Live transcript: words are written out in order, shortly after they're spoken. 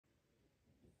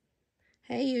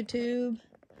Hey YouTube,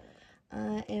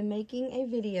 I am making a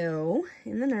video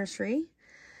in the nursery,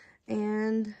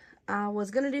 and I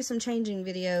was going to do some changing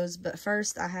videos, but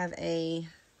first I have a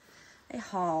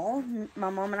haul. My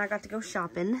mom and I got to go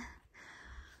shopping.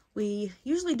 We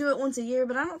usually do it once a year,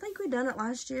 but I don't think we done it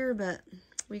last year, but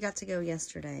we got to go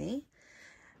yesterday.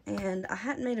 And I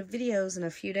hadn't made videos in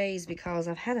a few days because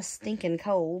I've had a stinking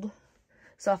cold.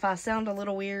 So if I sound a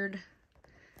little weird,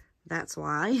 that's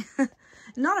why.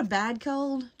 Not a bad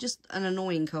cold, just an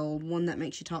annoying cold. One that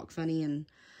makes you talk funny and,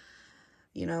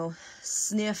 you know,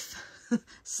 sniff,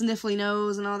 sniffly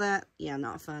nose and all that. Yeah,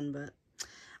 not fun, but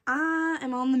I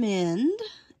am on the mend.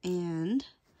 And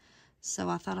so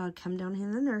I thought I'd come down here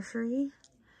in the nursery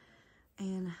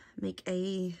and make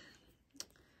a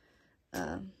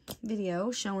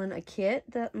video showing a kit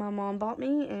that my mom bought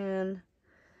me and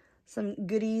some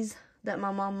goodies that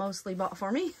my mom mostly bought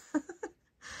for me.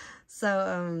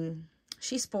 So,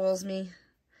 she spoils me.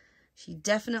 She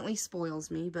definitely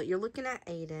spoils me. But you're looking at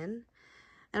Aiden.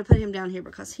 And I put him down here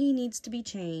because he needs to be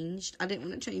changed. I didn't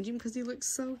want to change him because he looks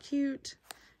so cute.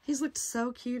 He's looked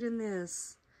so cute in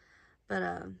this. But,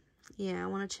 yeah, I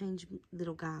want to change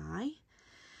little guy.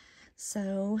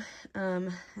 So,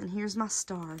 and here's my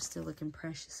star, still looking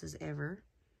precious as ever.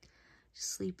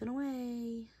 Just sleeping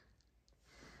away.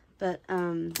 But,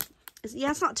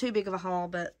 it's not too big of a haul,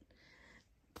 but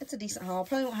it's a decent haul.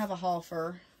 Probably won't have a haul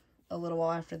for a little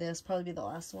while after this. Probably be the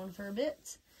last one for a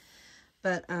bit.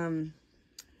 But,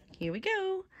 here we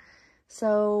go.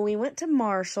 So, we went to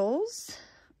Marshall's.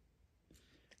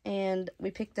 And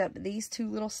we picked up these two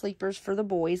little sleepers for the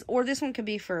boys. Or this one could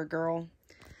be for a girl.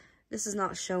 This is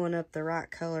not showing up the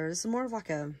right color. This is more of like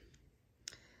a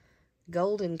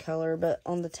golden color. But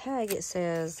on the tag it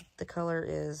says the color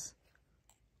is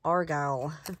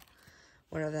Argyle.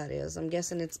 Whatever that is. I'm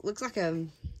guessing it looks like a,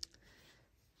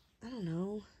 I don't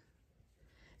know.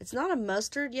 It's not a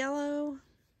mustard yellow.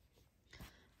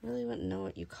 I really wouldn't know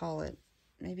what you call it.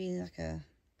 Maybe like a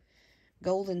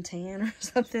golden tan or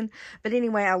something. But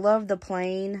anyway, I love the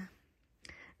plain.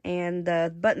 And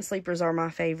the button sleepers are my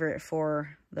favorite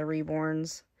for the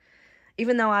reborns.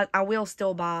 Even though I will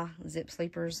still buy zip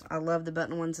sleepers. I love the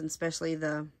button ones, and especially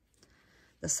the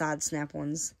side snap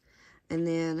ones. And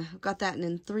then got that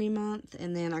in 3 month.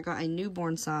 And then I got a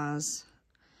newborn size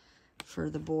for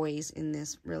the boys in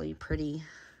this really pretty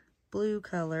blue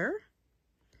color.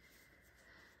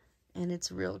 And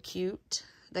it's real cute.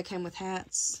 They came with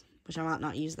hats, which I might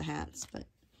not use the hats, but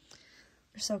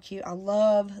they're so cute. I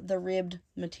love the ribbed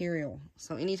material.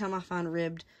 So anytime I find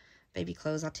ribbed baby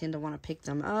clothes, I tend to want to pick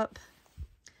them up.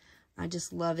 I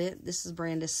just love it. This is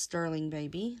brand is Sterling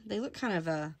Baby. They look kind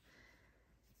of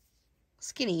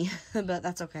skinny, but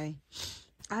that's okay.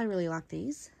 I really like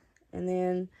these. And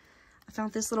then I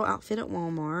found this little outfit at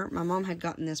Walmart. My mom had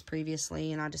gotten this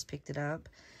previously, and I just picked it up.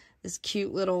 This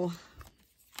cute little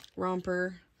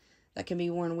romper that can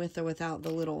be worn with or without the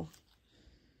little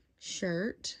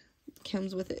shirt.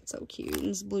 Comes with it. So cute. And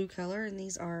it's blue color, and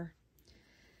these are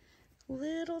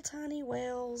little tiny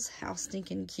whales. How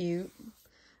stinking cute.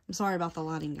 I'm sorry about the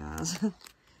lighting, guys.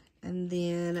 And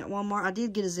then at Walmart, I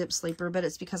did get a zip sleeper, but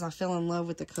it's because I fell in love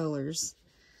with the colors.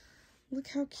 Look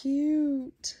how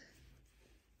cute.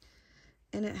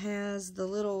 And it has the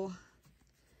little,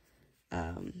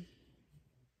 I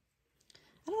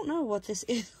don't know what this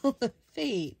is on the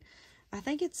feet. I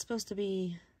think it's supposed to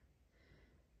be,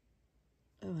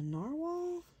 a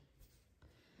narwhal?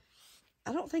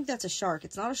 I don't think that's a shark.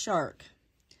 It's not a shark.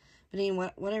 But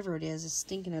anyway, whatever it is, it's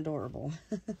stinking adorable.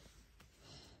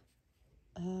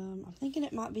 I'm thinking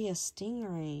it might be a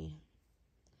stingray.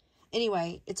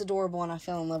 Anyway, it's adorable, and I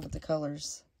fell in love with the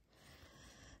colors.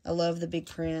 I love the big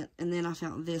print. And then I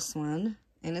found this one,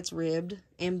 and it's ribbed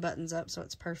and buttons up, so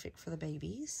it's perfect for the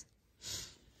babies.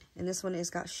 And this one has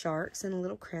got sharks and a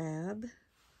little crab.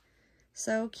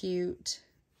 So cute.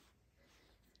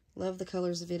 Love the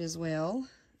colors of it as well.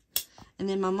 And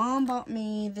then my mom bought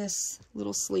me this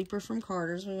little sleeper from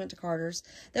Carter's. We went to Carter's.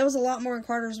 There was a lot more in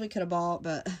Carter's we could have bought,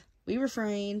 but we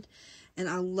refrained. And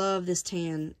I love this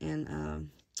tan and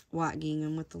white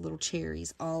gingham with the little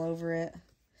cherries all over it.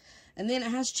 And then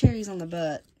it has cherries on the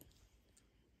butt.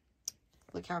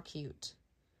 Look how cute.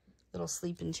 Little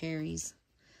sleeping cherries.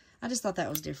 I just thought that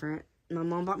was different. My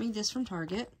mom bought me this from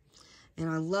Target. And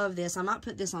I love this. I might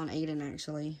put this on Aiden,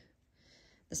 actually.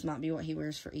 This might be what he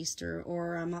wears for Easter.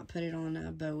 Or I might put it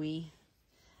on Bowie.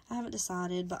 I haven't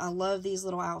decided. But I love these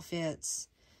little outfits.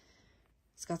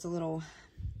 It's got the little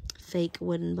fake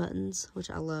wooden buttons, which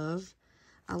I love.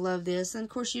 I love this. And, of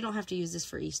course, you don't have to use this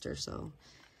for Easter, so.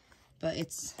 But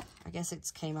I guess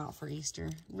it's came out for Easter.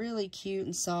 Really cute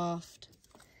and soft.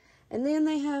 And then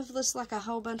they have this like a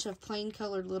whole bunch of plain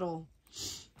colored little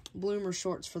bloomer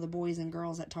shorts for the boys and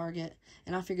girls at Target.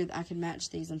 And I figured I could match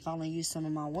these and finally use some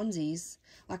of my onesies.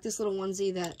 Like this little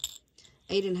onesie that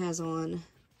Aiden has on.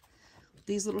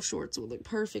 These little shorts would look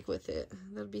perfect with it.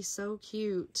 That'd be so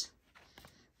cute.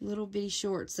 Little bitty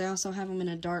shorts. They also have them in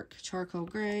a dark charcoal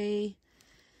gray.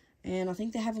 And I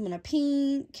think they have them in a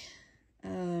pink.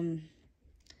 And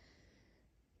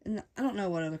I don't know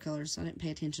what other colors. I didn't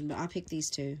pay attention, but I picked these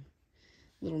two.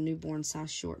 Little newborn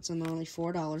size shorts. And they're only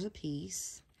 $4 a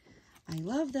piece. I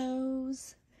love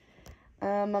those.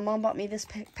 My mom bought me this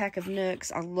pack of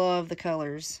Nooks. I love the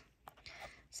colors.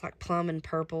 It's like plum and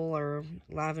purple or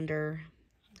lavender.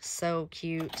 So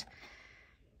cute.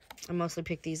 I mostly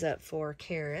pick these up for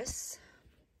Karis.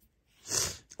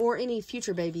 Or any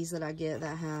future babies that I get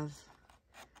that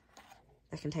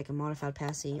can take a modified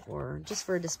passy or just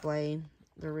for a display.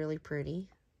 They're really pretty.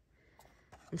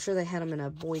 I'm sure they had them in a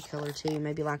boy color too,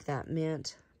 maybe like that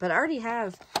mint. But I already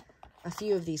have a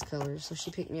few of these colors, so she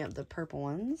picked me up the purple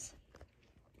ones.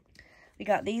 We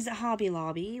got these at Hobby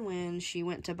Lobby when she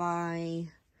went to buy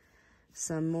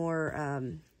some more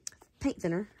paint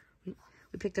thinner.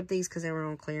 We picked up these because they were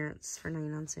on clearance for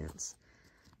 99 cents.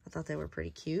 I thought they were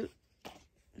pretty cute.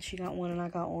 She got one and I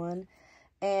got one.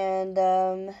 And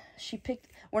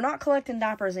we're not collecting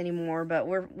diapers anymore, but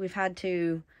we've had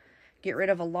to get rid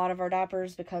of a lot of our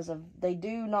diapers because they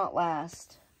do not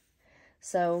last.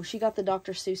 So she got the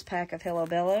Dr. Seuss pack of Hello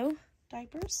Bello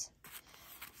diapers.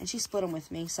 And she split them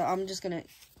with me. So I'm just going to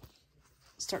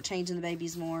start changing the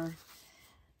babies more.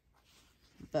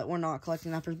 But we're not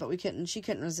collecting diapers. But she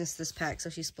couldn't resist this pack, so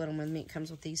she split them with me. It comes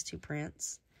with these two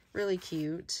prints. Really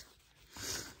cute.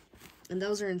 And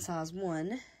those are in size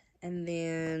 1. And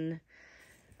then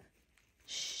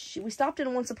we stopped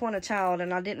in Once Upon a Child,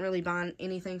 and I didn't really buy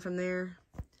anything from there.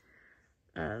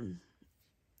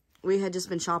 We had just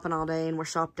been shopping all day, and we're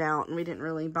shopped out, and we didn't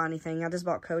really buy anything. I just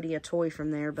bought Cody a toy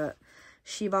from there, but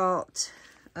she bought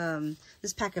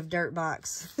this pack of dirt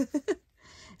bikes. It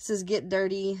says Get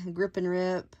Dirty, Grip and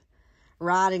Rip,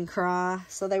 Ride and Cry.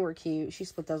 So they were cute. She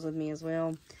split those with me as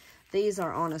well. These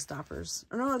are Honest diapers.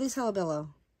 Or no, are these Hello Bello?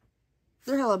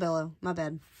 They're Hello Bello. My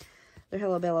bad. They're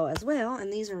Hello Bello as well,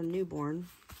 and these are newborn.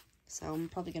 So I'm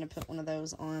probably going to put one of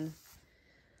those on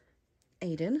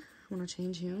Aiden. I want to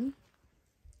change him.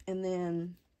 And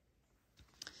then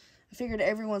I figured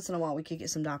every once in a while we could get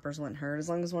some diapers, wouldn't hurt, as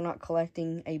long as we're not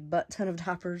collecting a butt ton of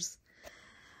diapers.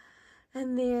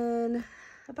 And then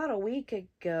about a week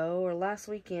ago, or last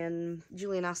weekend,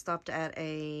 Julie and I stopped at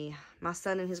my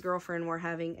son and his girlfriend were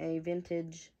having a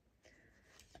vintage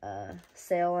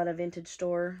sale at a vintage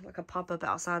store, like a pop-up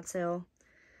outside sale.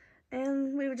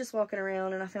 And we were just walking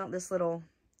around, and I found this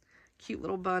cute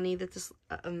little bunny that this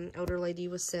older lady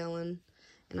was selling,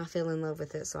 and I fell in love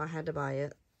with it, so I had to buy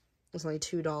it. It was only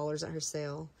 $2 at her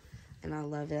sale, and I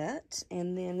love it.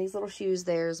 And then these little shoes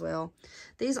there as well.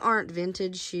 These aren't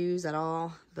vintage shoes at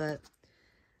all, but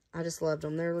I just loved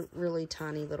them. They're really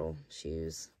tiny little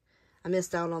shoes. I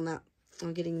missed out on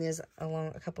getting these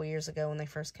a couple years ago when they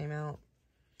first came out.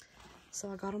 So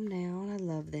I got them now, and I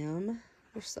love them.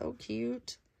 They're so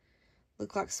cute.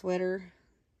 Look like sweater.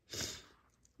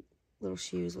 Little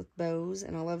shoes with bows,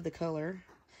 and I love the color.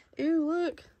 Ooh,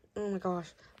 look. Oh my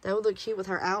gosh. That would look cute with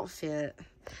her outfit.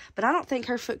 But I don't think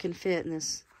her foot can fit in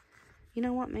this. You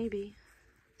know what? Maybe.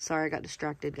 Sorry, I got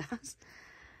distracted, guys.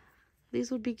 These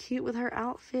would be cute with her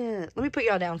outfit. Let me put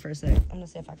y'all down for a sec. I'm going to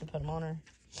see if I can put them on her.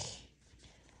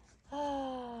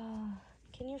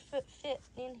 Can your foot fit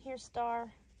in here,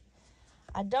 Star?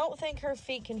 I don't think her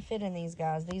feet can fit in these,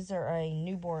 guys. These are a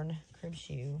newborn crib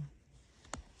shoe.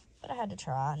 But I had to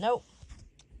try. Nope.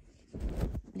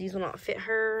 These will not fit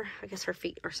her. I guess her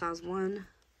feet are size 1.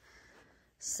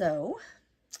 So,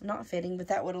 not fitting, but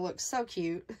that would have looked so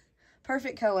cute.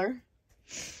 Perfect color.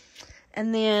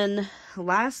 And then,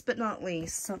 last but not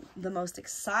least, the most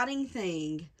exciting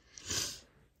thing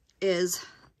is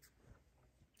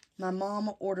my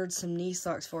mom ordered some knee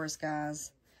socks for us,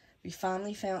 guys. We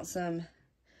finally found some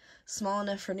small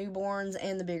enough for newborns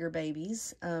and the bigger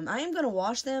babies. I am going to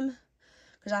wash them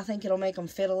because I think it'll make them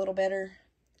fit a little better.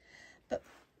 But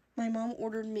my mom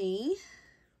ordered me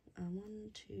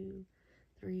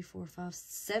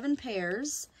 7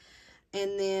 pairs.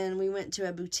 And then we went to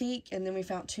a boutique, and then we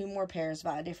found 2 more pairs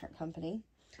by a different company.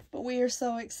 But we are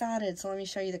so excited. So let me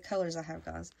show you the colors I have,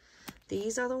 guys.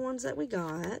 These are the ones that we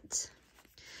got.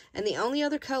 And the only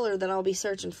other color that I'll be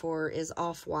searching for is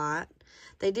off-white.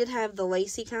 They did have the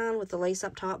lacy kind with the lace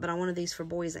up top, but I wanted these for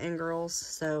boys and girls.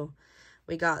 So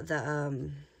we got the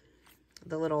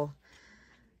little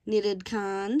knitted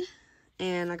kind.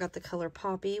 And I got the color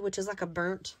Poppy, which is like a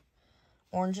burnt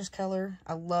orangish color.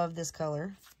 I love this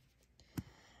color.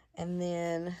 And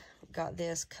then got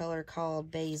this color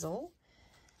called Basil.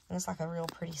 And it's like a real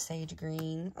pretty sage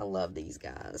green. I love these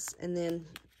guys. And then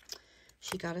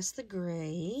she got us the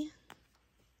gray,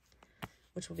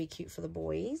 which will be cute for the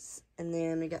boys. And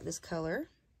then we got this color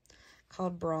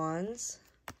called Bronze.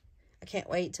 I can't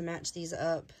wait to match these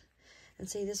up. And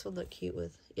see, this would look cute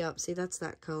with, yep, see, that's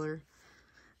that color.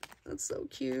 That's so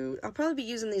cute. I'll probably be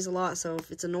using these a lot, so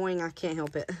if it's annoying, I can't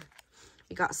help it.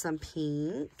 We got some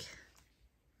pink.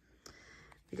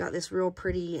 We got this real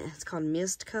pretty, it's called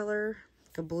Mist color,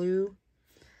 like a blue.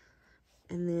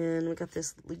 And then we got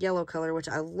this yellow color, which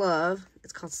I love.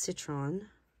 It's called Citron.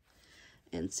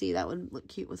 And see, that would look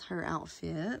cute with her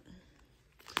outfit.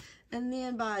 And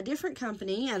then by a different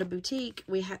company at a boutique,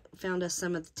 we found us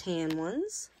some of the tan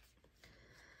ones.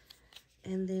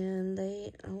 And then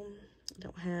they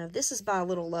don't have, this is by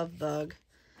Little Love Bug.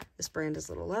 This brand is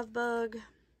Little Love Bug.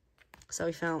 So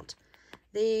we found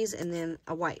these and then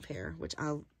a white pair, which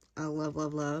I love,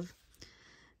 love, love.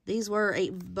 These were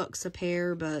 $8 a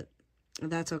pair, but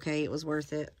that's okay. It was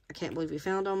worth it. I can't believe we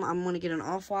found them. I'm going to get an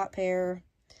off-white pair.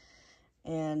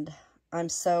 And I'm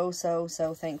so, so,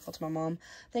 so thankful to my mom.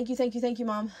 Thank you, thank you, thank you,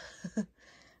 Mom.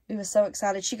 We were so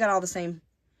excited. She got all the same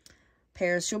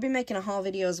pairs. She'll be making a haul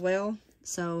video as well.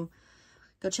 So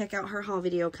go check out her haul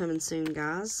video coming soon,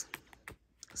 guys.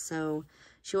 So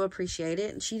she'll appreciate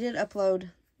it. And she did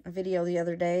upload a video the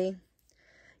other day.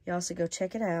 You also go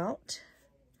check it out.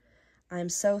 I'm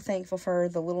so thankful for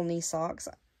the little knee socks.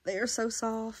 They are so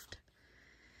soft.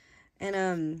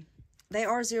 And they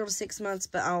are 0 to 6 months,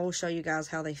 but I will show you guys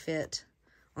how they fit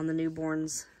on the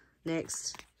newborns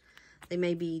next. They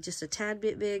may be just a tad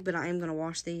bit big, but I am going to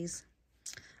wash these.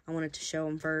 I wanted to show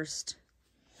them first.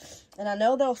 And I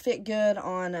know they'll fit good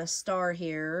on a Star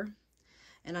here.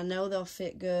 And I know they'll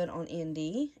fit good on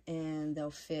Indy. And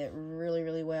they'll fit really,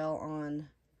 really well on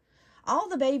all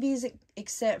the babies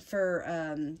except for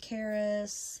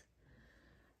Karis.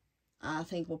 I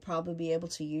think we'll probably be able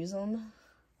to use them.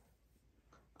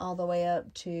 All the way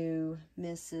up to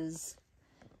Mrs.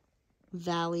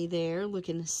 Valley there,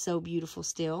 looking so beautiful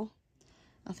still.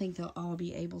 I think they'll all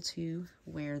be able to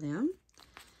wear them.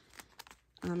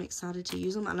 I'm excited to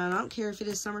use them. And I don't care if it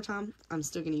is summertime, I'm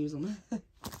still going to use them.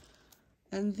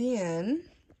 And then,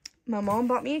 my mom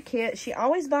bought me a kit. She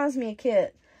always buys me a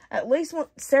kit. At least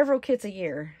several kits a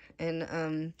year.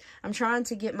 And I'm trying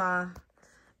to get my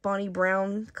Bonnie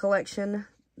Brown collection.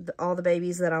 All the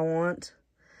babies that I want.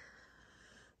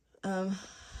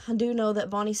 I do know that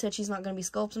Bonnie said she's not going to be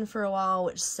sculpting for a while,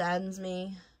 which saddens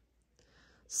me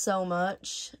so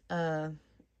much. I'm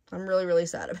really, really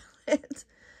sad about it.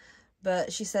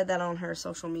 But she said that on her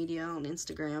social media, on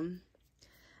Instagram.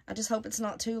 I just hope it's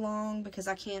not too long because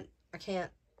I can't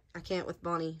with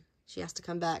Bonnie. She has to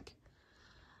come back.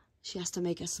 She has to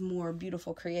make us more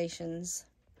beautiful creations.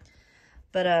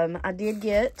 But I did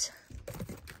get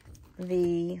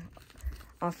the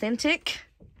Authentic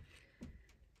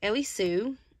Ellie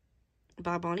Sue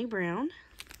by Bonnie Brown.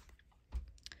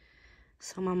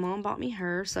 So my mom bought me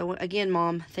her. So again,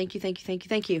 Mom, thank you, thank you, thank you,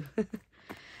 thank you.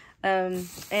 And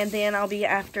then I'll be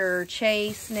after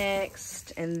Chase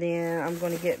next. And then I'm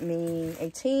going to get me a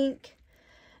Tink.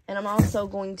 And I'm also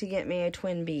going to get me a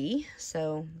Twin Bee.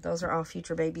 So those are all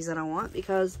future babies that I want.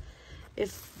 Because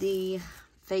if the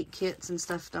fake kits and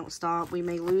stuff don't stop, we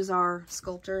may lose our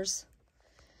sculptors.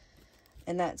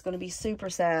 And that's going to be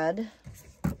super sad.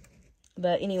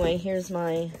 But anyway, here's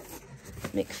my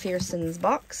McPherson's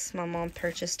box. My mom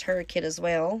purchased her a kit as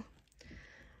well.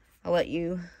 I'll let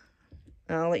you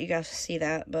guys see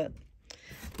that. But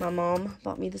my mom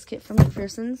bought me this kit from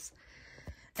McPherson's.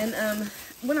 And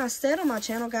when I said on my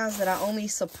channel, guys, that I only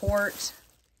support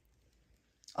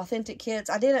authentic kits,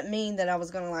 I didn't mean that I was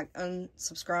going to like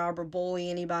unsubscribe or bully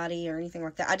anybody or anything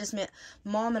like that. I just meant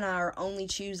Mom and I are only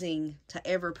choosing to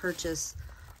ever purchase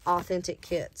authentic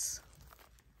kits.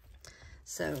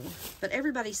 So, but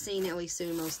everybody's seen Ellie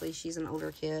Sue mostly. She's an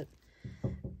older kit.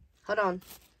 Hold on.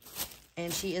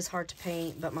 And she is hard to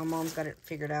paint, but my mom's got it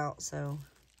figured out, so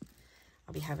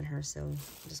I'll be having her. So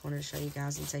I just wanted to show you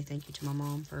guys and say thank you to my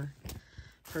mom for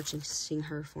purchasing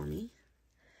her for me.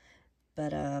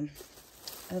 But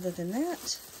other than that,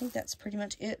 I think that's pretty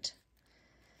much it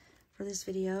for this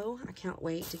video. I can't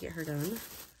wait to get her done.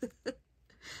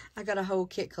 I got a whole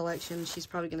kit collection. She's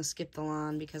probably going to skip the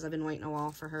line because I've been waiting a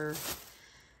while for her.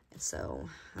 And so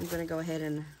I'm going to go ahead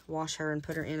and wash her and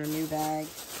put her in a new bag.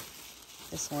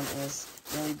 This one is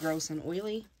really gross and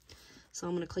oily. So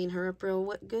I'm going to clean her up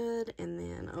real good. And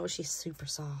then, oh, she's super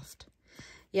soft.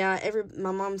 Yeah,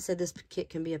 my mom said this kit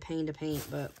can be a pain to paint,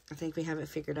 but I think we have it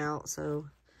figured out. So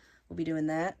we'll be doing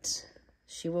that.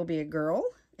 She will be a girl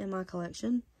in my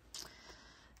collection.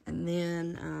 And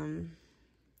then,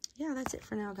 yeah, that's it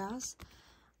for now, guys.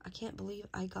 I can't believe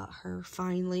I got her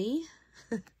finally.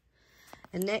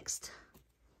 And next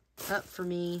up for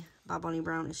me by Bonnie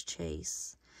Brown is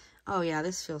Chase. Oh, yeah,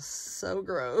 this feels so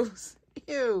gross.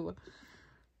 Ew.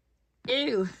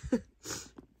 Ew.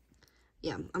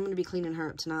 Yeah, I'm going to be cleaning her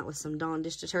up tonight with some Dawn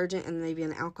dish detergent and maybe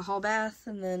an alcohol bath.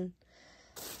 And then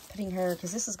putting her,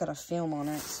 because this has got a film on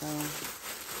it, so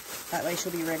that way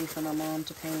she'll be ready for my mom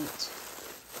to paint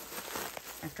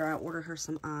after I order her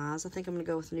some eyes. I think I'm going to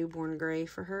go with Newborn Gray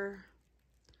for her.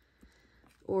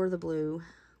 Or the blue.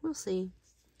 We'll see.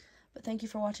 But thank you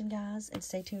for watching, guys. And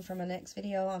stay tuned for my next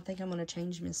video. I think I'm going to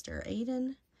change Mr.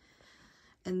 Aiden.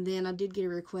 And then I did get a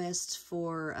request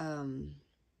for,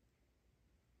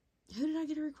 who did I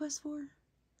get a request for?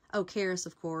 Oh, Karis,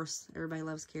 of course. Everybody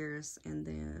loves Karis. And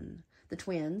then the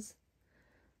twins.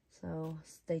 So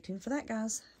stay tuned for that,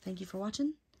 guys. Thank you for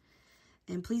watching.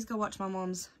 And please go watch my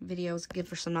mom's videos. Give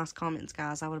her some nice comments,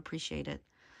 guys. I would appreciate it.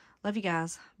 Love you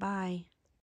guys. Bye.